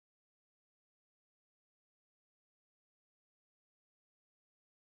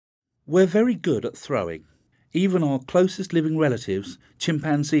We're very good at throwing. Even our closest living relatives,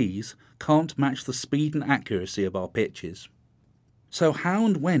 chimpanzees, can't match the speed and accuracy of our pitches. So how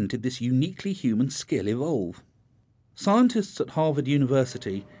and when did this uniquely human skill evolve? Scientists at Harvard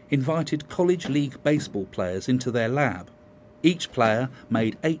University invited college league baseball players into their lab. Each player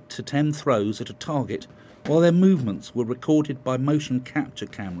made 8 to 10 throws at a target, while their movements were recorded by motion capture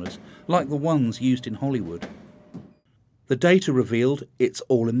cameras like the ones used in Hollywood. The data revealed it's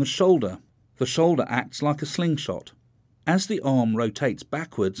all in the shoulder. The shoulder acts like a slingshot. As the arm rotates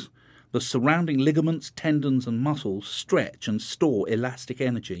backwards, the surrounding ligaments, tendons and muscles stretch and store elastic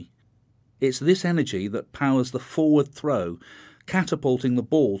energy. It's this energy that powers the forward throw, catapulting the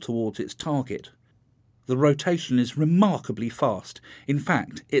ball towards its target. The rotation is remarkably fast. In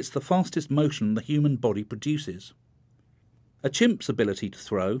fact, it's the fastest motion the human body produces. A chimp's ability to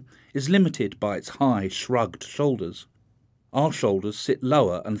throw is limited by its high, shrugged shoulders. Our shoulders sit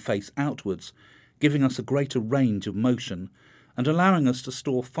lower and face outwards, giving us a greater range of motion and allowing us to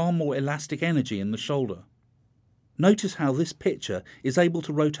store far more elastic energy in the shoulder. Notice how this pitcher is able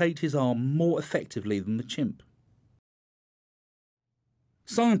to rotate his arm more effectively than the chimp.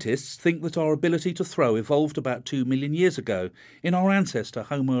 Scientists think that our ability to throw evolved about 2 million years ago in our ancestor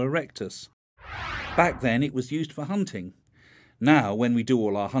Homo erectus. Back then it was used for hunting. Now, when we do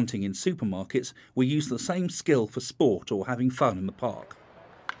all our hunting in supermarkets, we use the same skill for sport or having fun in the park.